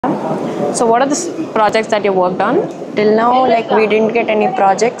So what are the projects that you worked on? Till now, like we didn't get any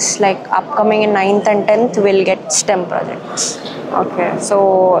projects. Like upcoming in 9th and 10th, we'll get STEM projects. Okay, so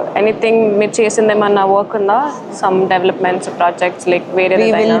anything మీరు చేసిందేమన్నా work ఉందా? Some developments projects like వేరే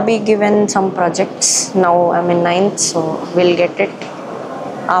We will be given some projects now. I'm in 9th, so we'll get it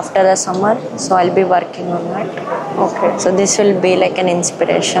after the summer. So I'll be working on that. Okay. So this will be like an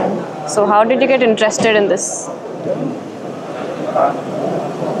inspiration. So how did you get interested in this?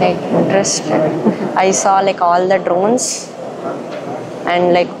 Like interested. I saw like all the drones and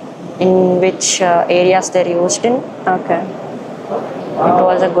like in which areas they're used in. Okay. It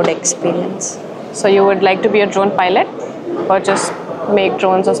was a good experience. So you would like to be a drone pilot or just make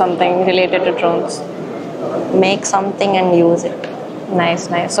drones or something related to drones? Make something and use it. Nice,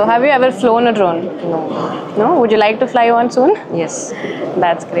 nice. So have you ever flown a drone? No. No? Would you like to fly one soon? Yes.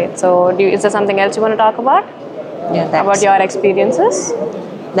 That's great. So is there something else you want to talk about? Yeah, that's About your experiences?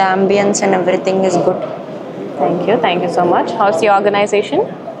 The ambience and everything is good. Thank you. Thank you so much. How's the organization?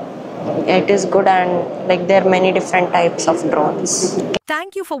 It is good, and like there are many different types of drones. Thank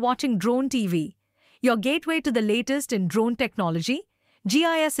you for watching Drone TV, your gateway to the latest in drone technology,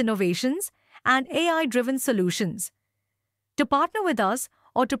 GIS innovations, and AI-driven solutions. To partner with us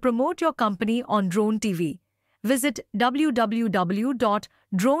or to promote your company on Drone TV, visit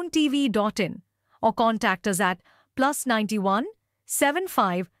www.dronetv.in or contact us at +91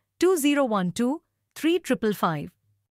 75 2012 3555.